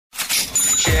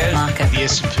market. The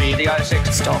S&P, the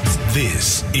ASX Stocks.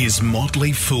 This is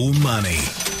Motley Fool Money.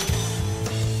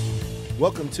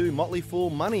 Welcome to Motley Fool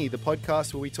Money, the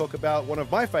podcast where we talk about one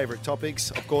of my favourite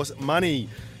topics, of course, money.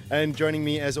 And joining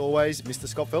me, as always, Mr.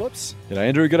 Scott Phillips. G'day,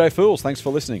 Andrew. G'day, fools. Thanks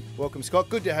for listening. Welcome, Scott.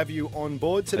 Good to have you on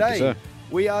board today. Thank you, sir.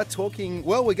 We are talking,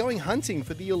 well, we're going hunting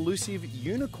for the elusive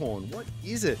unicorn. What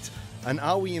is it? And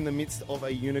are we in the midst of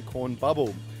a unicorn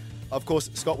bubble? Of course,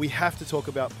 Scott, we have to talk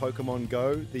about Pokemon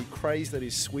Go, the craze that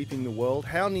is sweeping the world,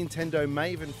 how Nintendo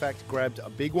may have in fact grabbed a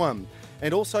big one,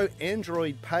 and also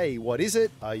Android Pay. What is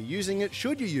it? Are you using it?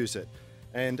 Should you use it?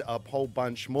 And a whole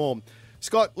bunch more.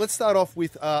 Scott, let's start off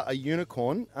with a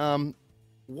unicorn.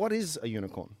 What is a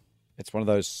unicorn? It's one of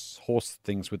those horse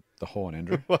things with the horn,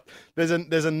 Andrew. There's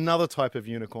another type of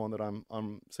unicorn that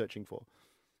I'm searching for.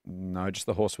 No, just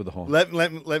the horse with the horn.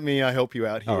 Let me help you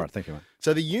out here. All right, thank you, mate.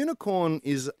 So the unicorn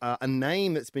is a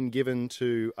name that's been given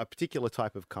to a particular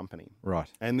type of company. Right.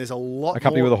 And there's a lot A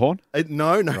company more... with a horn?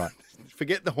 No. Right.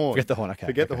 Forget the horn. Forget the horn, okay.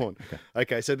 Forget the horn.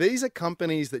 Okay, so these are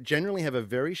companies that generally have a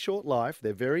very short life.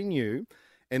 They're very new,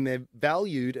 and they're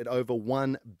valued at over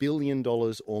 $1 billion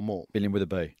or more. Billion with a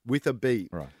B. With a B.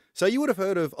 Right. So you would have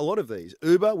heard of a lot of these.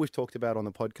 Uber, we've talked about on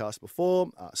the podcast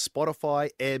before. Spotify,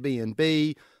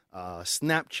 Airbnb,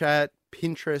 Snapchat,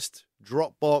 Pinterest,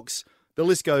 Dropbox. The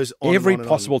list goes on. Every and on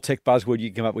possible tech buzzword you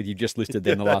can come up with, you've just listed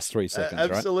there in the last 3 seconds,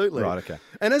 right? Absolutely. Right, okay.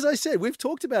 And as I said, we've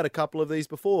talked about a couple of these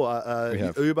before. We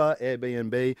have. Uber,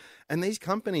 Airbnb, and these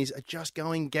companies are just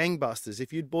going gangbusters.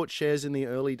 If you'd bought shares in the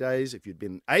early days, if you'd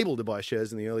been able to buy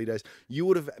shares in the early days, you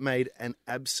would have made an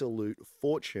absolute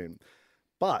fortune.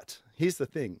 But here's the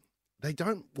thing.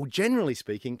 Generally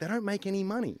speaking, they don't make any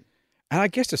money. And I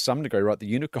guess to some degree, right,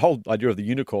 the whole idea of the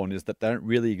unicorn is that they don't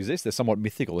really exist. They're somewhat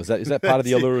mythical. Is that part of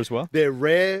the allure as well? They're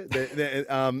rare. They're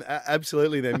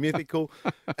absolutely, they're mythical.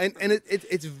 And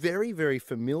it's very, very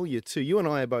familiar too. You and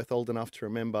I are both old enough to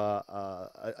remember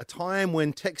a time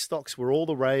when tech stocks were all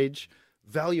the rage.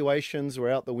 Valuations were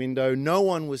out the window. No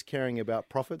one was caring about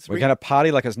profits. We're going to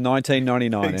party like it's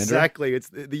 1999, Exactly.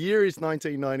 Andrew. The year is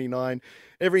 1999.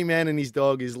 Every man and his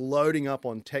dog is loading up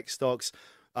on tech stocks.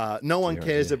 No one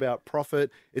cares about profit.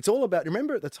 It's all about,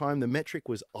 remember at the time, the metric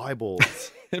was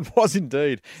eyeballs. It was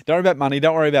indeed. Don't worry about money.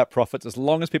 Don't worry about profits. As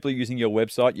long as people are using your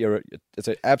website, it's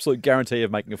an absolute guarantee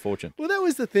of making a fortune. Well, that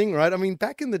was the thing, right? I mean,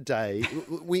 back in the day,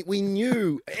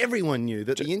 everyone knew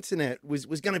that the internet was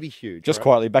going to be huge. Just right?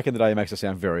 quietly, back in the day, it makes us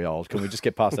sound very old. Can we just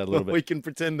get past that a little bit? We can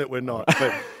pretend that we're not.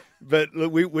 But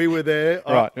look, we were there.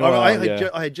 Right.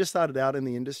 I had just started out in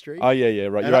the industry. Oh, yeah,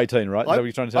 right. You're 18, right? Is that what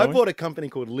you're trying to tell me? I bought a company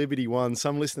called Liberty One.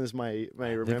 Some listeners may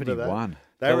remember Liberty that. One.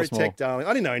 They were a tech darling.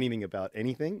 I didn't know anything about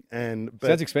anything. But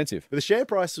sounds expensive. But the share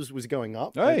price was going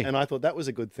up, Hey. and I thought that was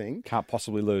a good thing. Can't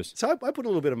possibly lose. So I put a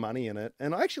little bit of money in it,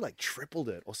 and I actually tripled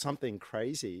it or something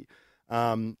crazy.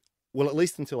 Well, at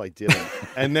least until I didn't.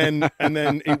 and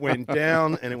then it went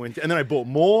down, and then I bought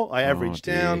more. I averaged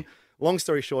down. Long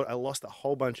story short, I lost a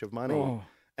whole bunch of money. Oh.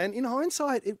 And in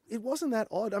hindsight, it wasn't that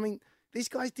odd. I mean, these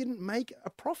guys didn't make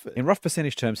a profit. In rough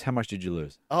percentage terms, how much did you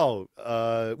lose? Oh,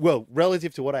 well,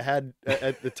 relative to what I had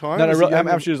at the time. How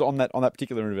much was on that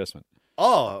particular investment?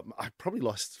 Oh, I probably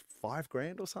lost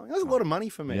 $5,000 or something. That's a lot of money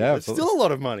for me. Yeah, it's still a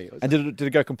lot of money. And did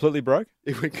it go completely broke?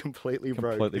 It went completely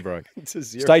broke. Completely broke. To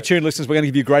zero. Stay tuned, listeners. We're going to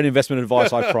give you great investment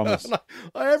advice, I promise.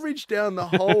 I averaged down the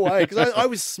whole way because I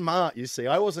was smart, you see.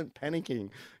 I wasn't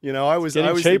panicking. You know, I was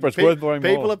cheaper. It's worth buying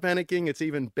more. People are panicking. It's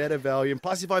even better value. And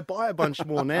plus, if I buy a bunch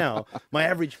more now, my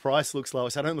average price looks lower,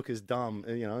 so I don't look as dumb,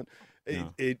 you know.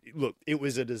 It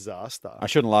was a disaster. I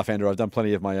shouldn't laugh, Andrew. I've done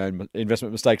plenty of my own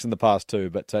investment mistakes in the past too,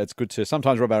 but it's good to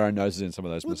sometimes rub our own noses in some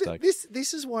of those mistakes.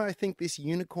 This is why I think this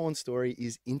unicorn story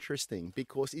is interesting,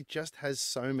 because it just has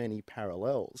so many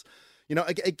parallels. You know,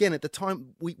 again, at the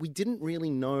time, we didn't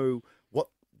really know what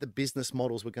the business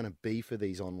models were going to be for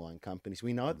these online companies.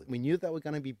 We knew that they were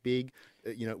going to be big.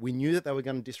 We knew that they were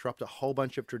going to disrupt a whole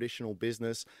bunch of traditional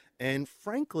business. And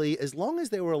frankly, as long as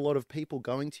there were a lot of people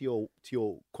going to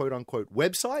your quote unquote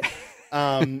website,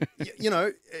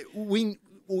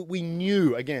 we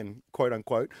knew, again, quote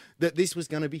unquote, that this was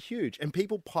going to be huge, and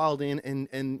people piled in, and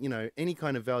any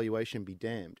kind of valuation be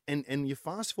damned. And you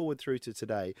fast forward through to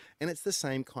today, and it's the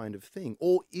same kind of thing.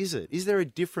 Or is it? Is there a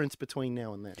difference between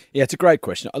now and then? Yeah, it's a great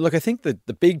question. Look, I think the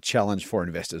big challenge for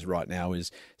investors right now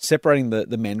is separating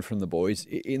the men from the boys,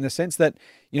 in the sense that,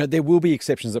 there will be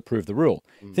exceptions that prove the rule.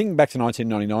 Thinking back to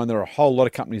 1999, there are a whole lot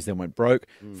of companies that went broke.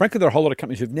 Frankly, there are a whole lot of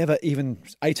companies who've never, even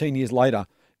 18 years later,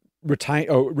 retain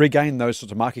or regain those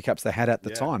sorts of market caps they had at the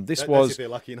time. That's if they're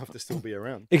lucky enough to still be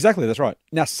around. Exactly, that's right.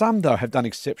 Now, some, though, have done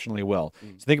exceptionally well.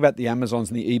 So think about the Amazons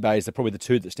and the eBays. They're probably the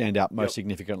two that stand out most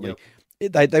significantly.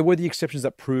 They were the exceptions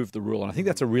that proved the rule. And I think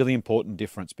that's a really important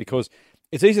difference, because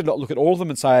it's easy to look at all of them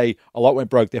and say, a lot went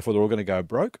broke, therefore they're all going to go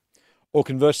broke. Or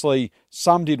conversely,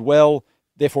 some did well,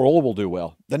 therefore all will do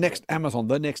well. The next Amazon,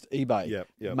 the next eBay.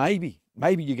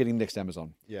 Maybe you're getting the next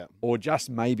Amazon. Or just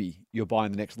maybe you're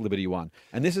buying the next Liberty One.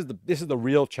 And this is the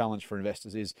real challenge for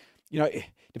investors is,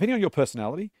 depending on your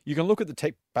personality, you can look at the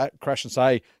tech crash and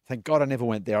say, thank God I never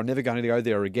went there. I'm never going to go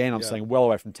there again. I'm staying well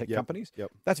away from tech companies.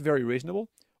 That's very reasonable.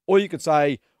 Or you could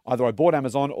say, either I bought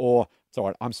Amazon, or it's all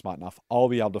right, I'm smart enough, I'll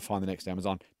be able to find the next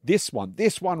Amazon. This one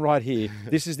right here,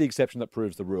 this is the exception that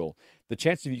proves the rule. The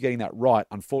chances of you getting that right,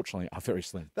 unfortunately, are very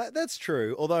slim. That's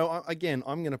true. Although, again,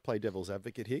 I'm going to play devil's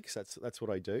advocate here, because that's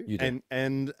what I do. You do.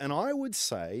 And I would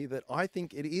say that I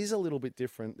think it is a little bit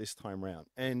different this time round.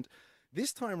 And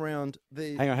this time round,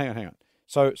 Hang on.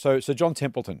 So John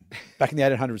Templeton, back in the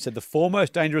 1800s, said the four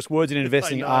most dangerous words in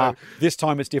investing are, this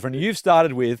time it's different. You've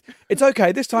started with, it's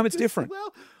okay, this time it's different.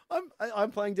 Well,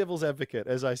 I'm playing devil's advocate,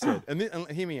 as I said. And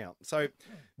hear me out. So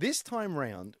this time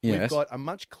round, we've got a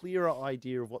much clearer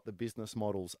idea of what the business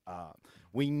models are.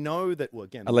 We know that, well,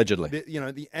 again, allegedly,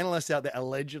 the analysts out there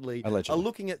allegedly are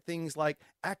looking at things like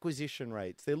acquisition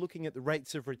rates. They're looking at the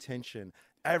rates of retention,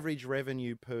 average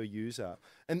revenue per user,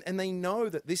 and they know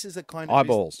that this is a kind of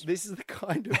eyeballs. This is the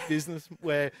kind of business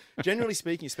where, generally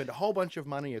speaking, you spend a whole bunch of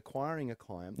money acquiring a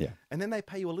client, and then they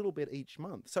pay you a little bit each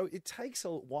month. So it takes a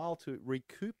while to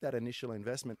recoup that initial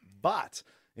investment. But,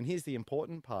 and here's the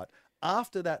important part,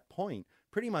 after that point,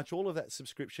 pretty much all of that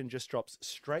subscription just drops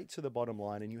straight to the bottom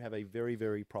line, and you have a very,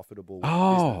 very profitable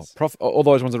business. All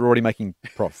those ones that are already making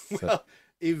profit. Well,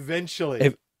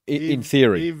 eventually. In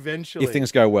theory, eventually, if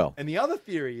things go well. And the other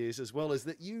theory is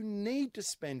that you need to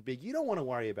spend big. You don't want to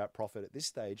worry about profit at this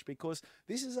stage, because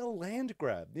this is a land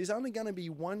grab. There's only going to be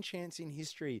one chance in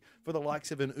history for the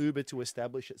likes of an Uber to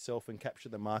establish itself and capture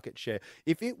the market share.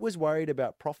 If it was worried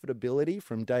about profitability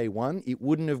from day one, it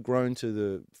wouldn't have grown to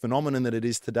the phenomenon that it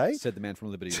is today. Said the man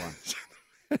from Liberty One.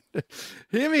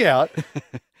 Hear me out.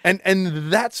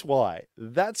 And that's why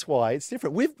it's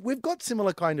different. We've got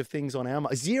similar kind of things on our.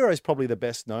 Xero is probably the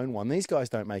best known one. These guys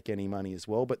don't make any money as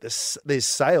well, but there's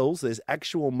sales, there's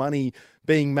actual money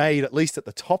being made, at least at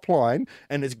the top line,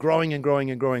 and it's growing and growing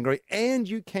and growing and growing. And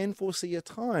you can foresee a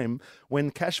time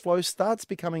when cash flow starts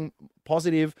becoming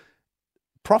positive,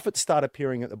 profits start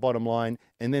appearing at the bottom line,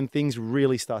 and then things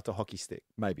really start to hockey stick.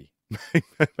 Maybe.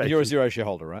 You're a Xero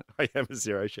shareholder, right? I am a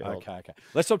Xero shareholder. Okay.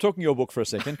 Let's stop talking your book for a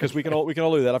second, because we can all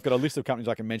do that. I've got a list of companies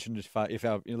I can mention if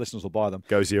our listeners will buy them.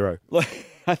 Go Xero.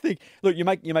 I think. Look, you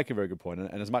make a very good point,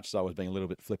 and as much as I was being a little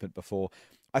bit flippant before,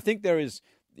 I think there is.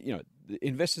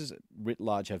 Investors writ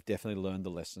large have definitely learned the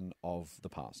lesson of the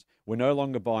past. We're no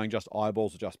longer buying just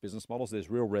eyeballs or just business models. There's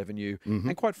real revenue.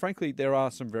 And quite frankly, there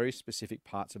are some very specific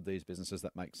parts of these businesses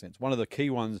that make sense. One of the key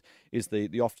ones is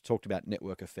the often talked about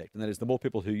network effect. And that is, the more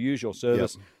people who use your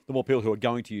service, the more people who are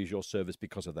going to use your service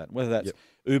because of that. Whether that's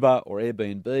Uber or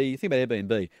Airbnb. Think about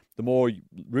Airbnb. The more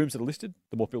rooms that are listed,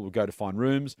 the more people will go to find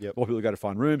rooms. The more people will go to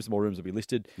find rooms, the more rooms will be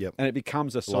listed. And it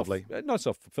becomes a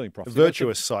self-fulfilling prophecy. A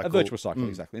virtuous cycle. A virtuous cycle,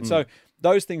 exactly. And so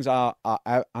those things are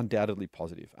undoubtedly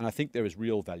positive, and I think there is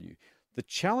real value. The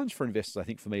challenge for investors, I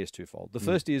think, for me, is twofold. The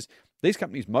first is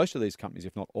most of these companies,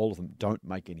 if not all of them, don't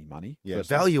make any money.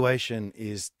 Valuation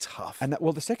is tough. And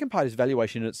the second part is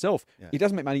valuation in itself. It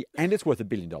doesn't make money, and it's worth $1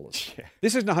 billion.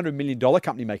 This isn't a $100 million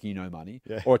company making you no money,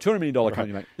 or a $200 million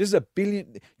company making. This is $1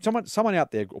 billion. Someone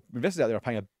out there, investors out there, are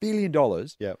paying $1 billion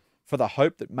for the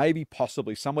hope that maybe,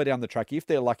 possibly, somewhere down the track, if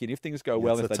they're lucky and if things go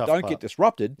well, if they don't get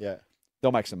disrupted,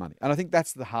 they'll make some money. And I think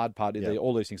that's the hard part of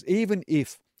all these things. Even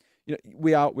if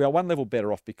we are one level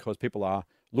better off because people are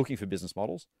looking for business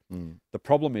models. The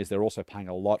problem is they're also paying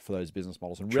a lot for those business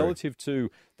models. And relative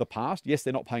to the past, yes,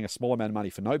 they're not paying a small amount of money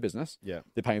for no business. They're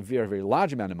paying a very, very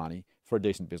large amount of money for a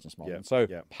decent business model. And so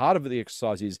part of the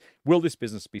exercise is, will this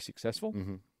business be successful?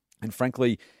 And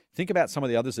frankly, think about some of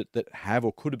the others that have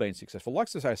or could have been successful. Like,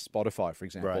 to say, Spotify, for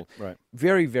example.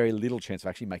 Very, very little chance of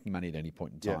actually making money at any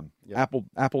point in time.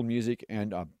 Apple Music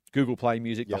and Google Play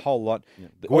Music, the whole lot.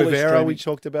 Guevara, we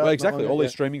talked about. Well, exactly. All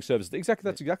these streaming services.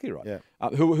 That's exactly right.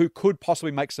 Who could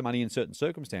possibly make some money in certain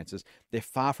circumstances. They're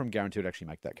far from guaranteed to actually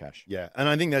make that cash. And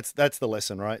I think that's the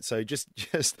lesson, right? So just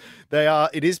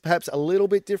it is perhaps a little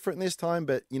bit different this time,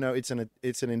 but it's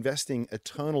an investing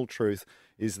eternal truth,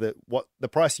 is that what the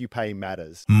price you pay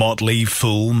matters. Motley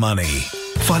Fool Money.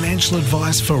 Financial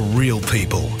advice for real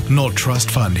people, not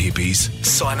trust fund hippies.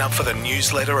 Sign up for the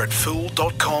newsletter at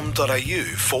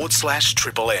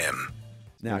fool.com.au/Triple M.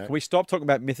 Now, can we stop talking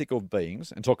about mythical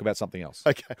beings and talk about something else?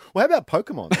 Okay. Well, how about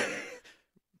Pokemon?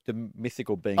 The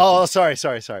mythical being. Oh, sorry.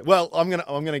 Well, I'm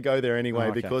gonna go there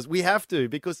anyway because we have to,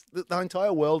 because the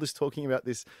entire world is talking about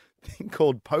this thing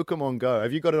called Pokemon Go.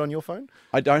 Have you got it on your phone?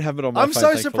 I don't have it on my phone. I'm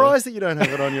so surprised that you don't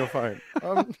have it on your phone.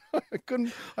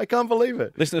 I can't believe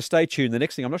it. Listeners, stay tuned. The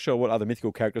next thing, I'm not sure what other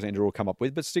mythical characters Andrew will come up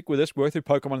with, but stick with us. We'll go through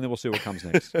Pokemon and then we'll see what comes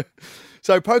next.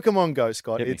 So Pokemon Go,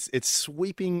 Scott, it's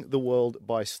sweeping the world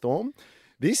by storm.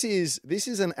 This is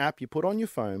an app you put on your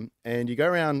phone and you go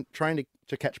around trying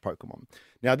to catch Pokemon.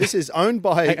 Now, this is owned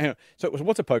by. Hang on. So,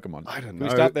 what's a Pokemon? I don't know. Can we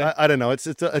start there? I don't know. It's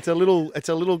a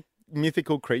little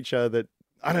mythical creature that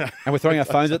I don't know. And we're throwing our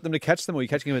phones at them to catch them, or are you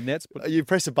catching them with nets? You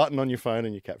press a button on your phone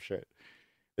and you capture it.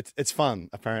 It's fun,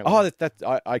 apparently. Oh,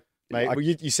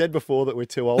 Mate, you said before that we're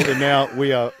too old, and now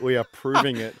we are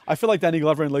proving it. I feel like Danny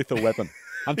Glover in Lethal Weapon.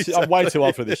 I'm way too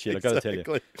old for this shit. I've got to tell you.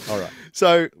 All right.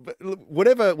 So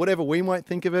whatever we might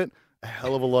think of it, a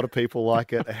hell of a lot of people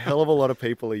like it. A hell of a lot of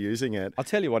people are using it. I'll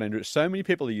tell you what, Andrew, so many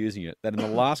people are using it that in the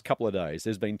last couple of days,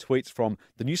 there's been tweets from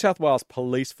the New South Wales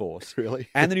Police Force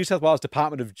and the New South Wales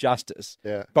Department of Justice,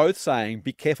 both saying,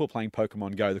 be careful playing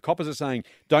Pokemon Go. The coppers are saying,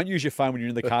 don't use your phone when you're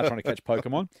in the car trying to catch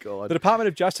Pokemon. God. The Department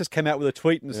of Justice came out with a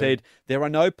tweet and said, there are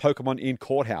no Pokemon in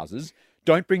courthouses.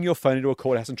 Don't bring your phone into a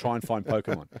courthouse and try and find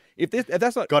Pokemon. If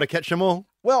that's not... Got to catch them all.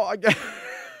 Well,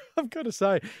 I've got to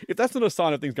say, if that's not a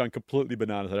sign of things going completely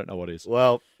bananas, I don't know what is.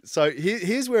 Well, so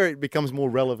here's where it becomes more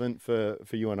relevant for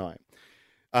you and I.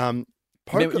 You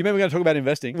remember we're going to talk about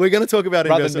investing? We're going to talk about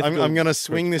investing. I'm going to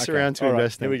swing this around to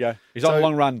investing. Here we go. He's on a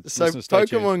long run. So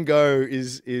Pokemon Go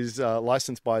is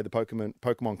licensed by the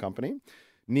Pokemon company.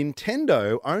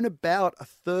 Nintendo own about a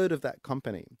third of that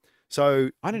company. So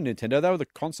I didn't Nintendo. They were the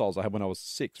consoles I had when I was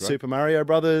 6, right? Super Mario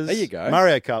Brothers. There you go.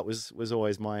 Mario Kart was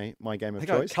always my game of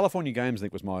choice. California Games, I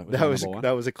think, was my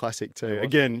that was a classic too.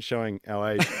 Again, showing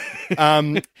our age.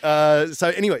 So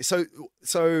anyway, so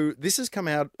this has come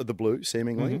out of the blue,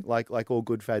 seemingly, like all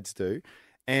good fads do.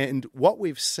 And what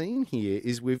we've seen here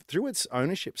is through its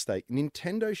ownership stake,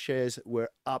 Nintendo shares were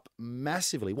up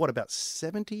massively. What, about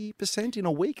 70% in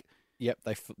a week? Yep,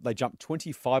 they jumped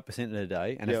 25% in a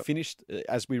day and have finished,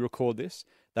 as we record this,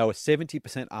 they were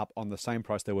 70% up on the same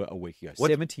price they were a week ago.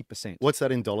 70%. What's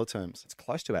that in dollar terms? It's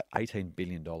close to about $18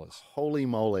 billion. Holy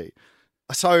moly.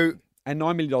 So... And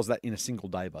 $9 million of that in a single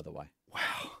day, by the way. Wow.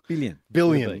 Billion.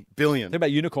 Billion. Think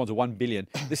about unicorns of 1 billion.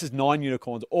 This is 9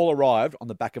 unicorns all arrived on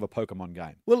the back of a Pokemon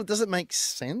game. Well, does it make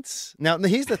sense? Now,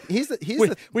 here's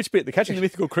which bit? The catching the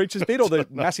mythical creatures bit or the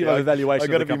massive overvaluation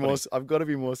of the company? I've got to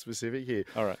be more specific here.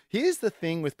 All right. Here's the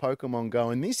thing with Pokemon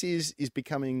Go, and this is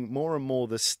becoming more and more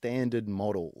the standard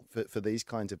model for these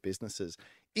kinds of businesses.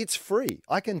 It's free.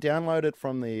 I can download it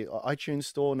from the iTunes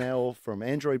store now or from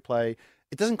Android Play.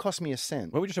 It doesn't cost me a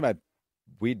cent. Well, we're just talking about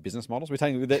weird business models. We're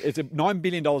saying that it's $9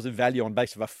 billion in value on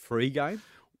base of a free game.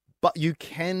 But you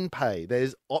can pay.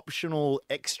 There's optional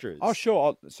extras. Oh,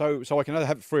 sure. So I can either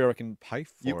have it free or I can pay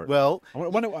for it. Well, I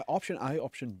wonder option A,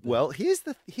 option B. Well, here's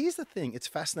the thing. It's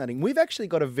fascinating. We've actually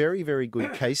got a very, very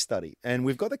good case study, and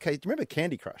we've got the case. Remember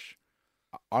Candy Crush?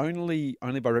 Only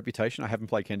by reputation. I haven't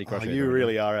played Candy Crush. You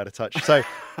really are out of touch. So,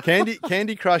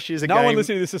 Candy Crush is a game. No one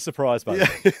listening to this is surprised by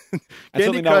it.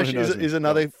 Candy Crush is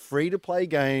another free-to-play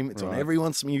game. It's on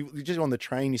everyone's. You just on the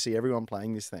train, you see everyone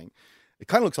playing this thing. It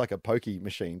kind of looks like a pokey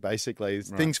machine, basically. It's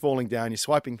things falling down. You're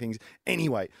swiping things.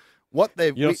 Anyway,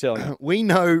 we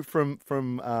know from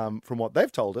what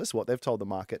they've told us, what they've told the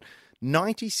market,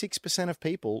 96% of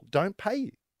people don't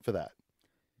pay for that.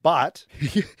 But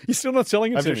you're still not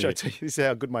selling it to me. This is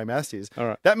how good my maths is. All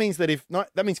right. That means that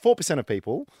that means 4% of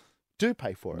people do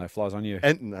pay for it. No flies on you.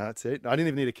 And no, that's it. I didn't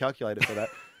even need a calculator for that.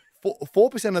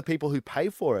 4% of the people who pay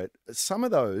for it, some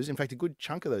of those, in fact, a good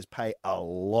chunk of those pay a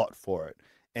lot for it.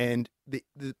 And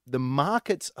the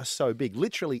markets are so big.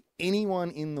 Literally anyone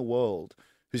in the world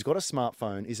who's got a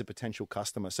smartphone is a potential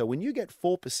customer. So when you get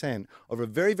 4% of a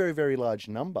very, very, very large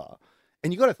number.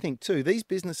 And you got to think too, these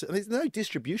businesses, there's no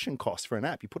distribution cost for an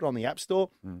app. You put it on the App Store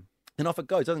and off it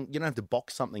goes. You don't have to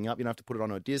box something up. You don't have to put it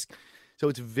on a disc. So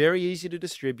it's very easy to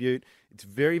distribute. It's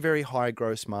very, very high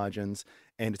gross margins,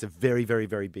 and it's a very, very,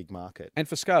 very big market. And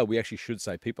for scale, we actually should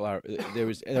say there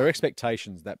are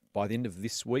expectations that by the end of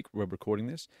this week, we're recording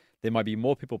this, there might be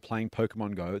more people playing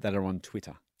Pokemon Go that are on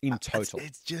Twitter. In total.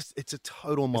 It's a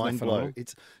total mind blow.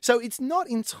 It's not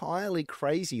entirely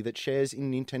crazy that shares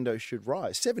in Nintendo should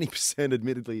rise. 70%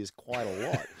 admittedly is quite a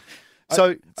lot.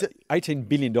 So $18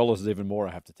 billion is even more,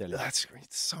 I have to tell you. That's great.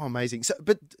 It's so amazing. So,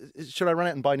 but should I run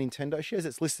out and buy Nintendo shares?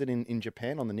 It's listed in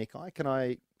Japan on the Nikkei. Can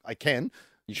I? I can.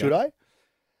 Should I?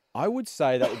 I would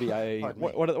say that would be a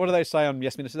what do they say on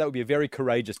Yes Minister? That would be a very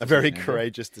courageous decision. A very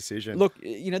courageous decision. Look,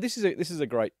 this is a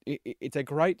great it's a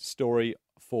great story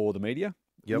for the media.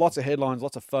 Yep. Lots of headlines,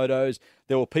 lots of photos.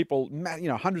 There were people,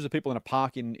 hundreds of people in a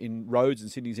park in Rhodes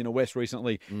and Sydney's inner west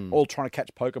recently, all trying to catch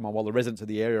Pokemon while the residents of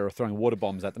the area are throwing water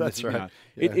bombs at them. That's right.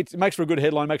 It makes for a good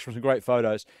headline, makes for some great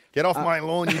photos. Get off my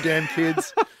lawn, you damn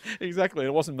kids. Exactly.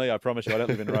 It wasn't me, I promise you. I don't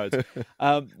live in Rhodes.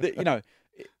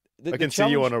 I can see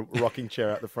you on a rocking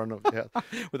chair out the front of the house.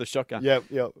 With a shotgun. Yeah.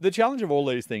 The challenge of all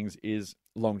these things is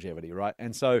longevity, right?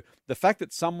 And so the fact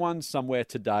that someone somewhere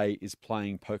today is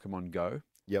playing Pokemon Go,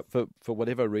 for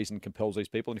whatever reason compels these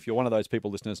people. And if you're one of those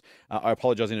people, listeners, I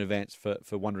apologise in advance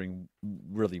for wondering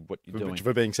really what you're doing.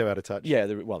 For being so out of touch. Yeah,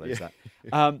 there's that.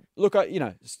 Look,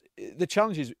 the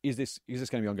challenge is this going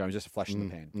to be ongoing? Is just a flash in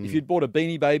the pan? If you'd bought a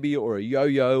Beanie Baby or a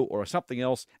yo-yo or something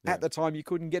else, at the time you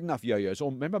couldn't get enough yo-yos. Or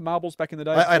remember marbles back in the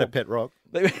day? I had a pet rock.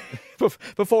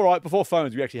 Before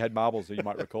phones, we actually had marbles, so you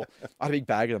might recall. I had a big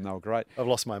bag of them. They were great. I've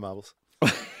lost my marbles.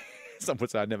 Some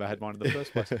would say I never had mine in the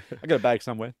first place. I got a bag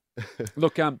somewhere.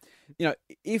 Look,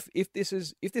 if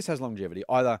this has longevity,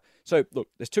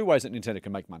 there's two ways that Nintendo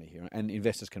can make money here, and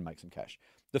investors can make some cash.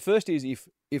 The first is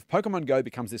if Pokemon Go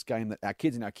becomes this game that our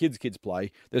kids and our kids' kids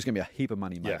play, there's going to be a heap of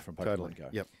money made from Pokemon Go.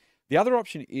 Yep. The other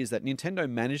option is that Nintendo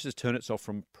manages to turn itself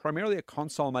from primarily a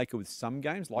console maker with some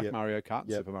games like Mario Kart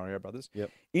and Super Mario Brothers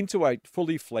into a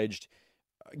fully fledged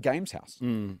games house.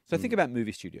 So think about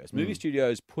movie studios. Movie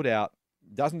studios put out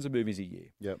dozens of movies a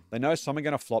year. Yep. They know some are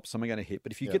going to flop, some are going to hit.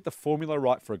 But if you get the formula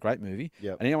right for a great movie,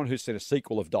 and anyone who's seen a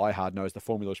sequel of Die Hard knows the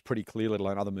formula is pretty clear, let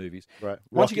alone other movies. Right.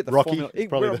 Once you get the formula,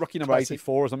 we're Rocky number classic.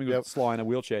 84 or something with Sly in a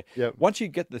wheelchair. Yep. Once you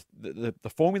get the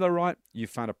formula right,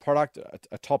 you've found a product,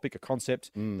 a topic, a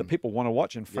concept that people want to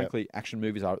watch. And frankly, action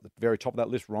movies are at the very top of that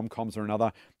list. Rom-coms are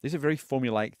another. These are very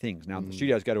formulaic things. Now, the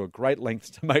studios go to a great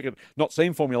length to make it not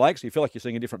seem formulaic, so you feel like you're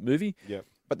seeing a different movie. Yep.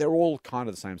 But they're all kind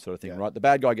of the same sort of thing, right? The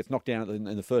bad guy gets knocked down in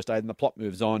the first aid and the plot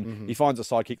moves on. He finds a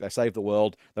sidekick, they save the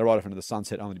world, they ride off into the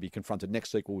sunset only to be confronted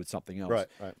next sequel with something else.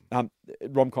 Right.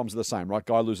 Rom-coms are the same, right?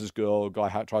 Guy loses girl, guy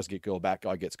tries to get girl back,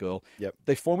 guy gets girl. Yep.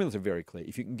 The formulas are very clear.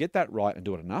 If you can get that right and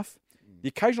do it enough, the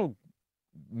occasional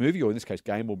movie, or in this case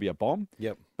game, will be a bomb,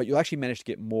 but you'll actually manage to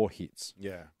get more hits.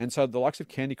 Yeah. And so the likes of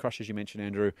Candy Crush, as you mentioned,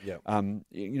 Andrew,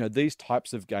 these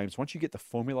types of games, once you get the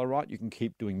formula right, you can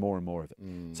keep doing more and more of it.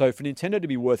 So for Nintendo to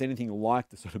be worth anything like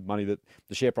the sort of money that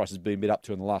the share price has been bid up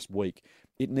to in the last week,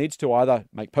 it needs to either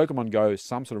make Pokemon Go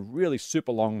some sort of really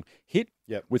super long hit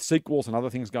with sequels and other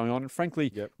things going on. And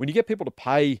frankly, when you get people to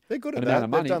pay They're good an at amount that. of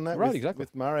money, They've done that right,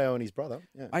 with Mario and his brother.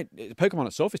 Yeah. Pokemon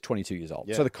itself is 22 years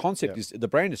old. So the concept is, the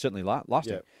brand is certainly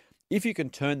lasting. If you can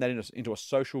turn that into a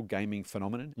social gaming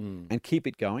phenomenon and keep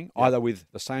it going, either with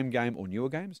the same game or newer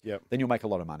games, then you'll make a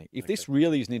lot of money. If this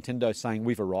really is Nintendo saying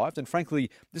we've arrived, and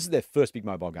frankly, this is their first big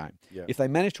mobile game. If they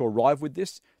manage to arrive with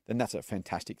this, then that's a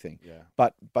fantastic thing.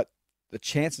 But the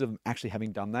chances of them actually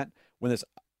having done that, when there's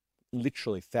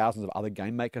literally thousands of other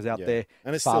game makers out there,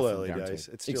 and it's far still from early guaranteed. days.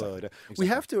 It's still Exactly. early days.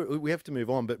 Exactly. We have to move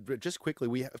on, but just quickly,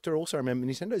 we have to also remember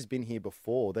Nintendo's been here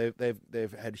before.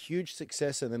 They've had huge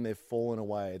success, and then they've fallen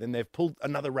away. Then they've pulled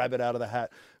another rabbit out of the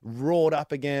hat, roared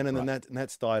up again, and then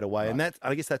that's died away. And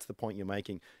I guess that's the point you're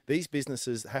making. These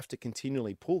businesses have to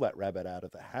continually pull that rabbit out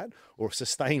of the hat, or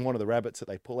sustain one of the rabbits that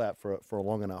they pull out for a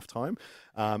long enough time.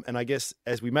 And I guess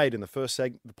as we made in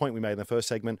the point we made in the first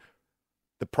segment,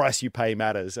 the price you pay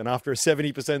matters. And after a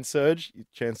 70% surge,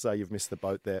 chances are you've missed the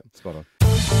boat there. Spot on.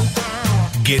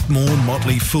 Get more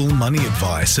Motley Fool money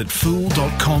advice at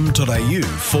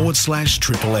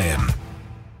fool.com.au/Triple M.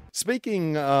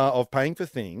 Speaking of paying for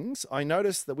things, I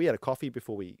noticed that we had a coffee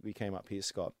before we came up here,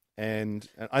 Scott. And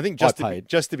I think you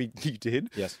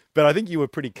did. Yes. But I think you were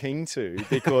pretty keen to,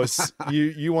 because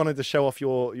you wanted to show off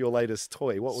your latest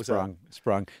toy. What was that?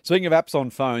 Sprung. Speaking of apps on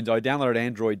phones, I downloaded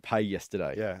Android Pay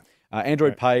yesterday. Yeah.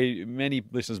 Android Pay, many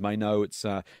listeners may know, it's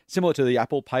similar to the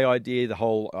Apple Pay idea, the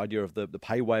whole idea of the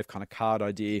PayWave kind of card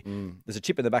idea. There's a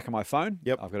chip in the back of my phone.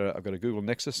 Yep. I've got a Google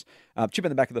Nexus. Chip in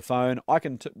the back of the phone. I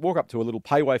can walk up to a little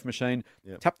PayWave machine,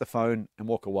 tap the phone, and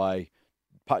walk away.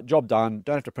 Job done.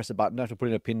 Don't have to press a button. Don't have to put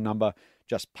in a PIN number.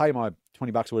 Just pay my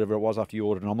 $20 or whatever it was after you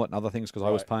ordered an omelette and other things, because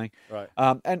I was paying. Right.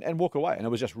 And walk away. And it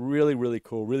was just really, really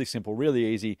cool, really simple, really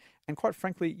easy. And quite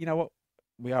frankly, you know what?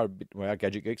 We are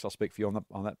gadget geeks. I'll speak for you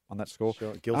on that score.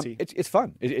 Sure. Guilty. It's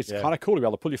fun. It's kind of cool to be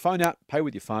able to pull your phone out, pay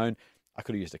with your phone. I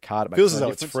could have used a card. It Feels makes as no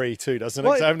though it's difference. free too, doesn't it?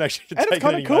 Well, 'Cause I haven't actually And it's taken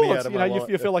kind any of cool. money out of my You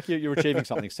wallet. feel like you're achieving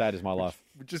something sad as my life.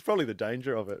 Which is probably the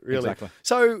danger of it, really. Exactly.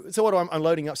 So what? I'm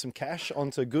loading up some cash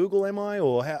onto Google, am I?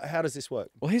 Or how does this work?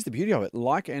 Well, here's the beauty of it.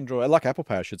 Like Android, like Apple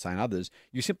Pay, I should say, and others,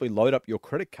 you simply load up your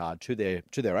credit card to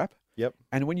their app. Yep.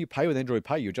 And when you pay with Android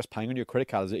Pay, you're just paying on your credit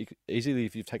card as easily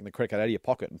if you've taken the credit card out of your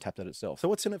pocket and tapped it itself. So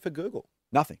what's in it for Google?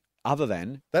 Nothing other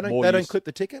than They don't clip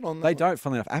the ticket on. They don't.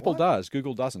 Funnily enough, Apple What? does.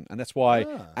 Google doesn't, and that's why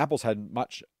Apple's had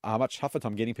much tougher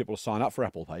time getting people to sign up for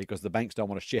Apple Pay because the banks don't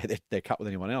want to share their cut with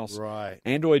anyone else. Right.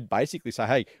 Android basically say,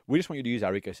 hey, we just want you to use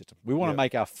our ecosystem. We want to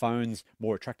make our phones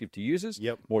more attractive to users,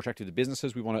 more attractive to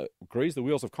businesses. We want to grease the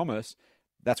wheels of commerce.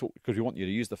 That's what, because we want you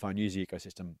to use the phone, use the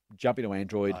ecosystem, jump into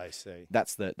Android. I see.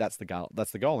 That's the goal. That's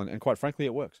the goal, and quite frankly,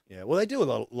 it works. Yeah. Well, they do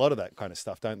a lot of that kind of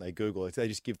stuff, don't they? Google. They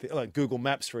just give like Google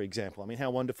Maps, for example. I mean, how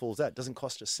wonderful is that? It doesn't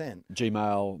cost a cent.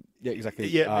 Gmail, yeah, exactly.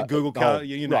 Yeah, Google Car,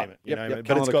 you name it. You know,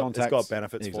 but it's got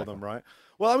benefits for them, right?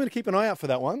 Well, I'm going to keep an eye out for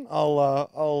that one.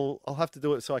 I'll have to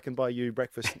do it so I can buy you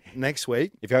breakfast next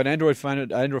week. If you have an Android phone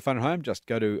at home, just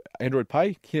go to Android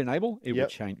Pay, hit enable. It will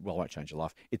change. Well, it won't change your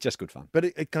life. It's just good fun.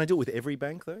 But can I do it with every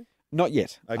bank though? Not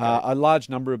yet. Okay. A large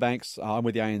number of banks. I'm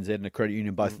with the ANZ and the credit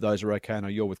union. Both of those are okay. I know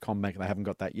you're with Combank and they haven't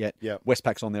got that yet. Yeah.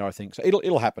 Westpac's on there, I think. So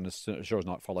it'll happen as sure as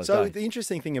night follows So day. the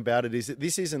interesting thing about it is that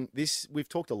this isn't this. We've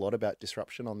talked a lot about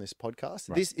disruption on this podcast.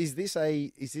 Right. Is this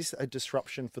a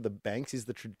disruption for the banks? Is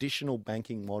the traditional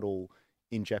banking model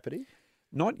in jeopardy?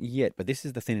 Not yet, but this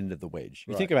is the thin end of the wedge.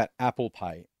 You Right. think about Apple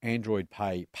Pay, Android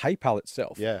Pay, PayPal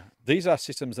itself. Yeah. These are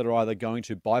systems that are either going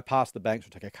to bypass the banks or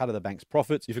take a cut of the bank's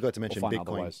profits. You forgot to mention find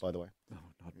other Bitcoin, ways. by the way. Oh,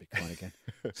 not Bitcoin again.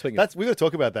 Speaking of, We've got to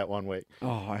talk about that one week. oh,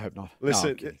 I hope not. Listen, No,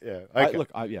 I'm kidding. yeah,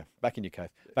 okay. Back in your cave,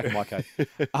 back in my cave.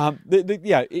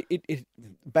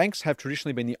 Banks have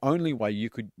traditionally been the only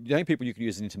people you could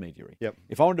use as an intermediary. Yep.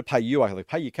 If I wanted to pay you, I could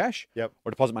pay you cash Yep.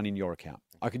 or deposit money in your account.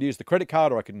 I could use the credit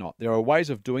card or I could not. There are ways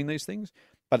of doing these things,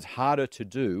 but it's harder to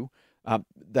do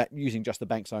that using just the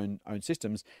bank's own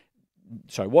systems.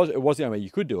 So it was the only way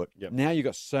you could do it. Yep. Now you've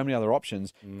got so many other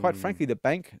options. Quite frankly, the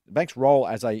bank's role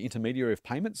as a intermediary of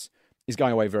payments is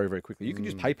going away very, very quickly. You can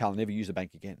use PayPal and never use a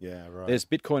bank again. Yeah, right. There's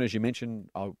Bitcoin, as you mentioned.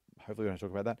 Hopefully, we're going to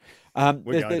talk about that.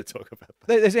 We're going to talk about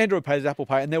that. There's Android Pay, there's Apple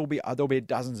Pay, and there'll be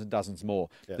dozens and dozens more.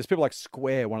 Yeah. There's people like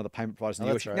Square, one of the payment providers in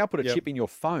the US. That's You can right. now put a Yep. chip in your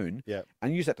phone Yep.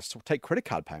 and use that to take credit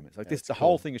card payments. Like That's the cool.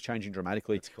 whole thing is changing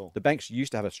dramatically. That's cool. The banks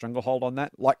used to have a stranglehold on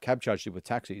that, like CabCharge did with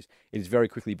taxis. It is very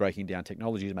quickly breaking down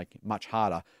technology to make it much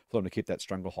harder for them to keep that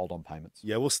stranglehold on payments.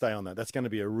 Yeah, we'll stay on that. That's going to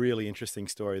be a really interesting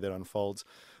story that unfolds.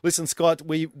 Listen, Scott,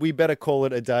 we better call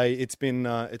it a day. It's been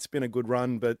a good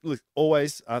run, but look,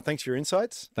 always thanks for your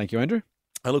insights. Thank you, Andrew.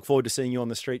 I look forward to seeing you on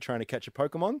the street trying to catch a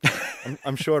Pokemon.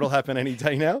 I'm sure it'll happen any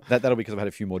day now. That'll be because I've had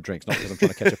a few more drinks, not because I'm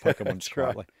trying to catch a Pokemon just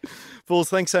quietly. Fools,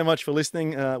 thanks so much for listening.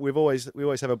 We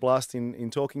always have a blast in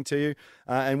talking to you,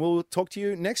 and we'll talk to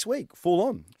you next week. Full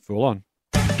on. Full on.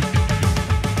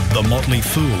 The Motley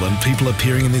Fool and people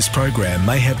appearing in this program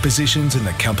may have positions in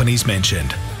the companies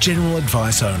mentioned. General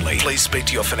advice only. Please speak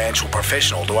to your financial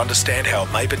professional to understand how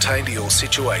it may pertain to your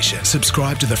situation.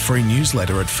 Subscribe to the free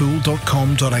newsletter at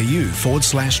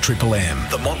fool.com.au/MMM.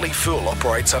 The Motley Fool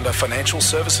operates under Financial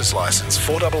Services Licence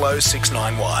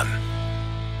 400691.